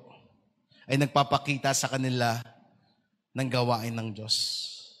po ay nagpapakita sa kanila ng gawain ng Diyos.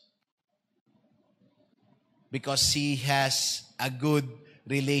 Because he has a good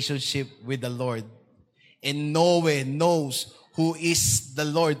relationship with the Lord. And Noe knows who is the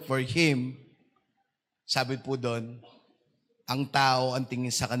Lord for him. Sabi po doon, ang tao ang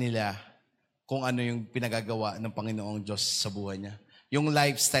tingin sa kanila kung ano yung pinagagawa ng Panginoong Diyos sa buhay niya. Yung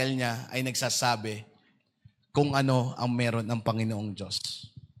lifestyle niya ay nagsasabi kung ano ang meron ng Panginoong Diyos.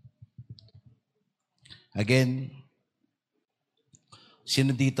 Again,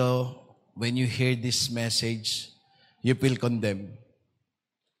 sino dito, when you hear this message, you feel condemned?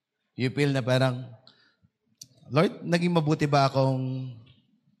 You feel na parang, Lord, naging mabuti ba akong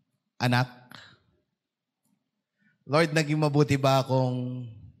anak? Lord, naging mabuti ba akong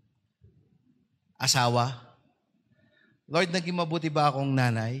asawa? Lord, naging mabuti ba akong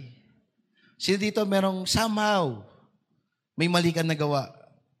nanay? Sino dito merong somehow may mali kang nagawa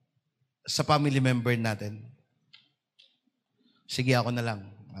sa family member natin? Sige, ako na lang.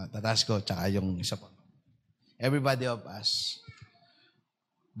 Tataas ko, tsaka yung isa pa. Everybody of us.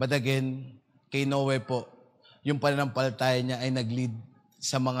 But again, kay Noe po, yung pananampalataya niya ay nag-lead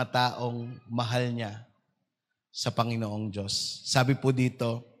sa mga taong mahal niya sa Panginoong Diyos. Sabi po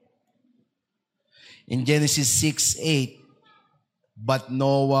dito, in Genesis 6:8, but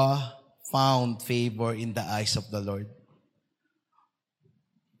Noah found favor in the eyes of the Lord.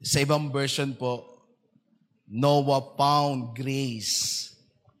 Sa ibang version po, Noah found grace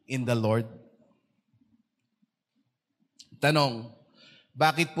in the Lord. Tanong,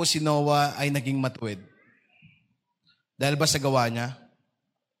 bakit po si Noah ay naging matuwid? Dahil ba sa gawa niya?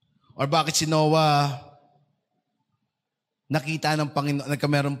 Or bakit si Noah nakita ng Panginoon,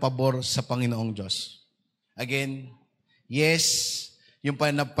 nagkamerong pabor sa Panginoong Diyos? Again, yes, yung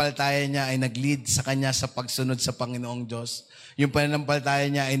pananampalataya niya ay nag-lead sa kanya sa pagsunod sa Panginoong Diyos. Yung pananampalataya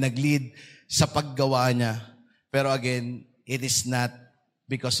niya ay nag-lead sa paggawa niya. Pero again, it is not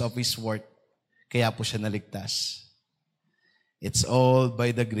because of his work. Kaya po siya naligtas. It's all by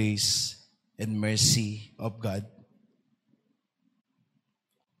the grace and mercy of God.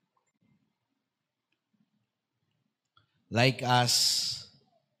 Like us,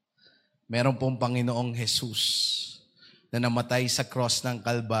 meron pong Panginoong Jesus na namatay sa cross ng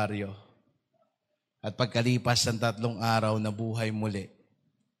Kalbaryo at pagkalipas ng 3 araw na buhay muli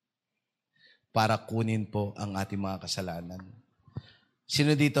para kunin po ang ating mga kasalanan.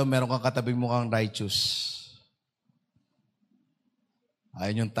 Sino dito meron kang katabing mukhang righteous?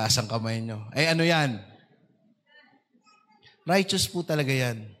 Ayun yung taas ang kamay nyo. Ano yan? Righteous po talaga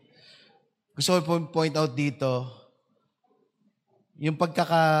yan. Gusto ko po point out dito, yung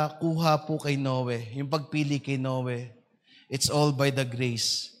pagkakakuha po kay Noe, yung pagpili kay Noe, it's all by the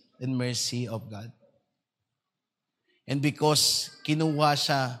grace and mercy of God. And because kinuha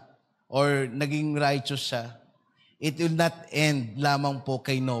siya or naging righteous siya, it will not end lamang po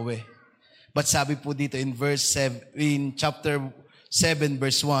kay Noe. But sabi po dito in chapter 7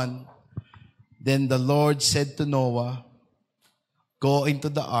 verse 1, then the Lord said to Noah, go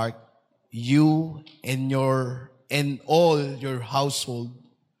into the ark, you and all your household,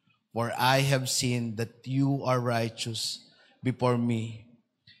 for I have seen that you are righteous before me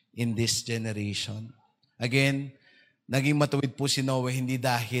in this generation. Again, naging matuwid po si Noe hindi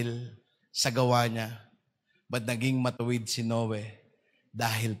dahil sa gawa niya, but naging matuwid si Noe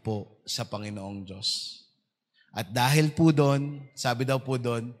dahil po sa Panginoong Diyos. At dahil po doon, sabi daw po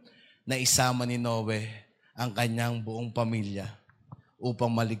doon, na isama ni Noe ang kanyang buong pamilya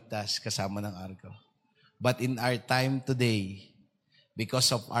upang maligtas kasama ng arko. But in our time today, because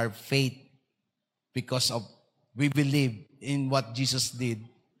of our faith, because of we believe in what Jesus did,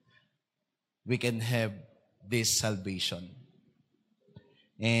 we can have this salvation.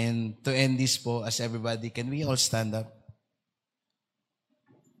 And to end this po, as everybody, can we all stand up?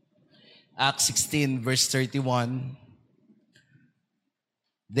 Acts 16 verse 31.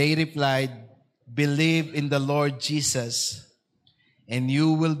 They replied, believe in the Lord Jesus, and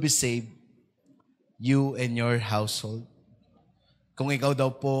you will be saved, you and your household. Kung ikaw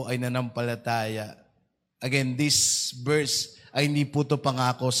daw po ay nanampalataya, again, this verse ay hindi po ito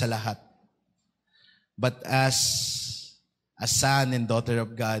pangako sa lahat. But as a son and daughter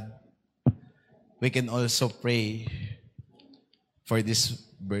of God, we can also pray for this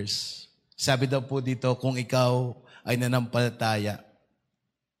verse. Sabi daw po dito, kung ikaw ay nanampalataya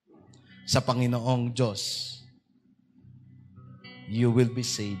sa Panginoong Diyos, you will be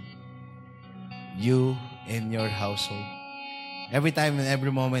saved, you and your household. Every time and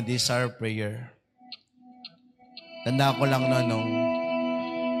every moment, this is our prayer. Tanda ko lang na nung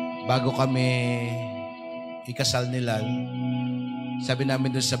bago kami ikasal ni Lal, sabi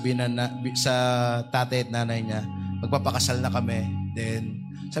namin doon sa tatay at nanay niya, magpapakasal na kami. Then,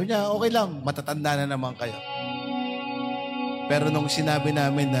 sabi niya, okay lang, matatanda na naman kayo. Pero nung sinabi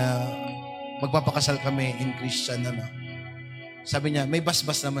namin na magpapakasal kami in Christian, sabi niya, may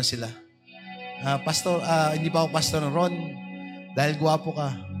basbas naman sila. Pastor, hindi pa ako Pastor Ron, dahil gwapo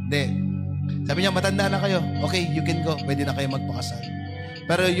ka. Hindi. Sabi niya, matanda na kayo. Okay, you can go. Pwede na kayo magpakasal.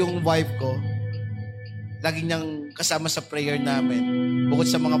 Pero yung wife ko, lagi niyang kasama sa prayer namin, bukod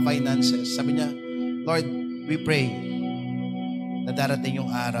sa mga finances, sabi niya, Lord, we pray na darating yung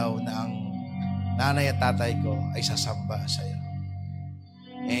araw na ang nanay at tatay ko ay sasamba sa iyo.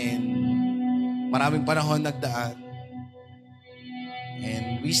 And maraming panahon nagdaan.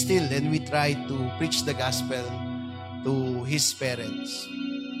 And we try to preach the gospel to his parents,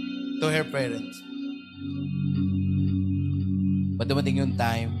 to her parents. But dumating yung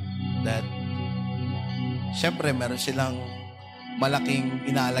time that syempre meron silang malaking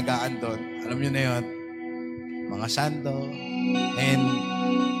inaalagaan doon. Alam niyo na yun, mga santo and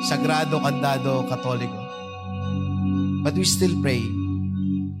sagrado, kandado, katoliko. But we still pray.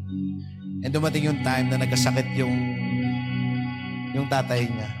 And dumating yung time na nagkasakit yung tatay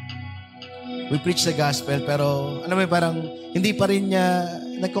niya. We preach the gospel, pero alam mo, parang hindi pa rin niya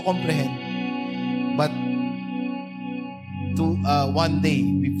nagko-comprehend. But one day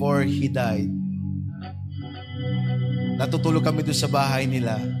before he died, natutulog kami doon sa bahay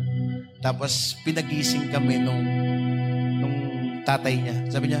nila. Tapos pinagising kami nung tatay niya.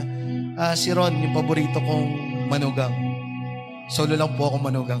 Sabi niya, si Ron, yung paborito kong manugang. Solo lang po akong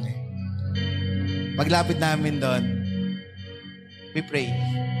manugang eh. Paglapit namin doon, we pray.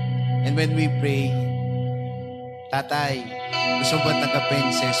 And when we pray, Tatay, gusto ba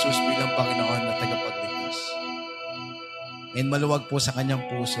tanggapin si Jesus bilang Panginoon na tagapagligtas? And maluwag po sa kanyang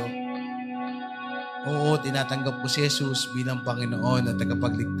puso, oo, tinatanggap ko si Jesus bilang Panginoon at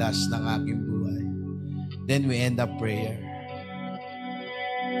tagapagligtas ng aking buhay. Then we end up prayer.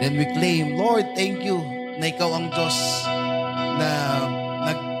 Then we claim, Lord, thank you na ikaw ang Diyos na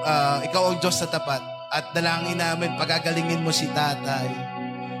ikaw ang Diyos na tapat at dalangin namin, pagagalingin mo si tatay.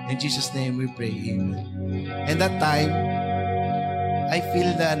 In Jesus' name we pray. Amen. And that time, I feel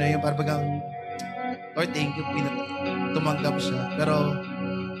na yung parang Lord, thank you, tumanggap siya. Pero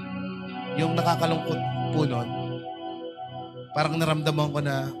yung nakakalungkot po nun, parang naramdaman ko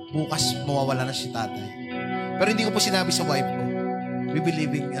na bukas mawawala na si tatay. Pero hindi ko po sinabi sa wife ko. We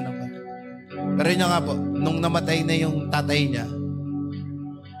believing, pa. Pero yun nga po, nung namatay na yung tatay niya,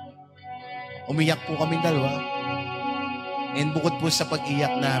 umiyak po kaming dalawa. And bukod po sa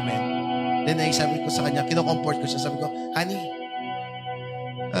pag-iyak namin, then ay sabi ko sa kanya, kino-comfort ko siya. Sabi ko, honey,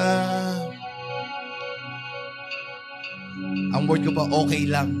 ang word ko pa, okay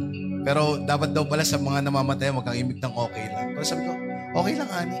lang. Pero dapat daw pala sa mga namamatay, wag kang imik ng okay lang. Pero sabi ko, okay lang,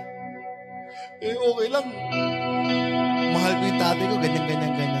 honey. Okay lang. Mahal ko yung tatay ko,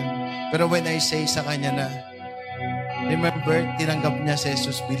 ganyan. Pero when I say sa kanya na, remember, tinanggap niya si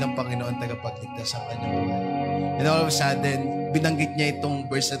Jesus bilang Panginoon tagapagligtas sa kanyang buhay. And all of a sudden, binanggit niya itong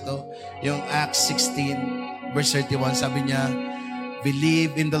verse na to, yung Acts 16, verse 31. Sabi niya,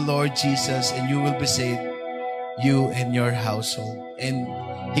 believe in the Lord Jesus and you will be saved, you and your household. And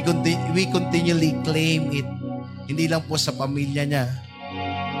we continually claim it. Hindi lang po sa pamilya niya,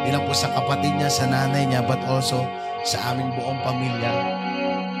 hindi lang po sa kapatid niya, sa nanay niya, but also sa aming buong pamilya.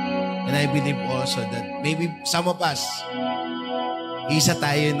 And I believe also that maybe some of us, isa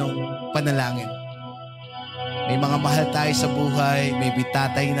tayo nung panalangin. May mga mahal tayo sa buhay, maybe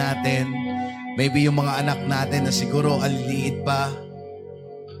tatay natin, maybe yung mga anak natin na siguro ang liit pa,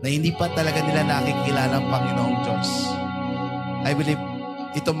 na hindi pa talaga nila nakikilala ang Panginoong Diyos. I believe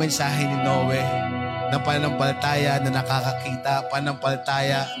itong mensahe ni Noe na pananampalataya na nakakakita,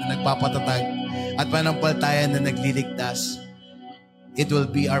 pananampalataya na nagpapatatag, at pananampalataya na nagliligtas, it will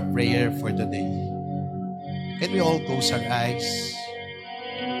be our prayer for today. Can we all close our eyes?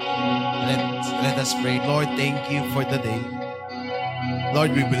 Let us pray. Lord, thank you for today.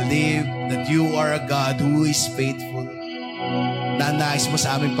 Lord, we believe that you are a God who is faithful. Nanais mo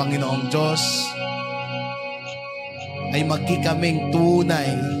sa aming Panginoong Diyos ay magkikaming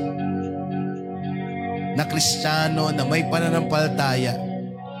tunay na Kristiyano na may pananampalataya,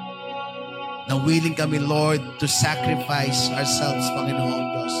 na willing kami, Lord, to sacrifice ourselves, Panginoong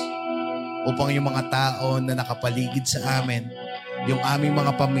Diyos, upang yung mga tao na nakapaligid sa amin, yung aming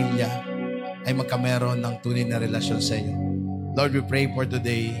mga pamilya, ay magkameron ng tunay na relasyon sa iyo. Lord, we pray for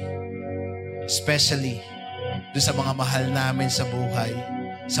today, especially doon sa mga mahal namin sa buhay,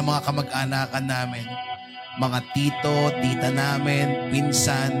 sa mga kamag-anakan namin, mga tito, tita namin,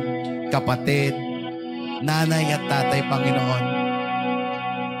 pinsan, kapatid, nanay at tatay, Panginoon.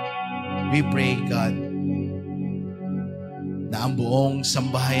 We pray, God, na ang buong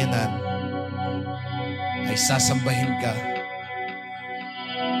sambahayanan ay sasambahin ka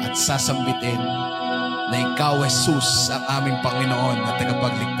at sasambitin na ikaw, Jesus, ang aming Panginoon at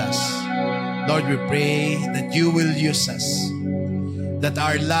tagapagligtas. Lord, we pray that you will use us, that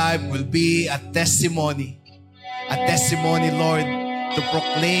our life will be a testimony, Lord, to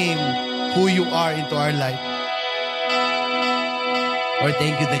proclaim who you are into our life. Lord,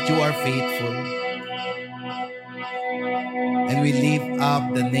 thank you that you are faithful. And we lift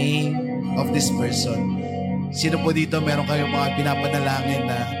up the name of this person. Sino po dito meron kayong mga pinapanalangin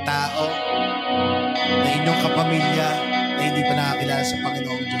na tao na inyong kapamilya na hindi pa nakakilala sa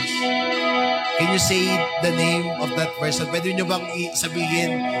Panginoong Diyos? Can you say the name of that person? Pwede nyo bang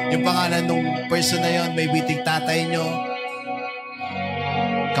sabihin yung pangalan ng person na yon? Maybe tatay nyo,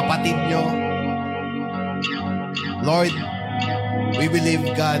 kapatid nyo. Lord, we believe,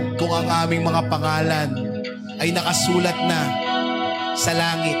 God, kung ang aming mga pangalan ay nakasulat na sa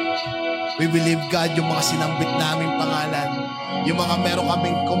langit, we believe, God, yung mga sinambit naming pangalan, yung mga meron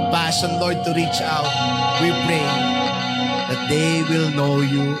kaming compassion, Lord, to reach out, we pray that they will know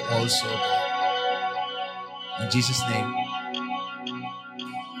you also. In Jesus' name.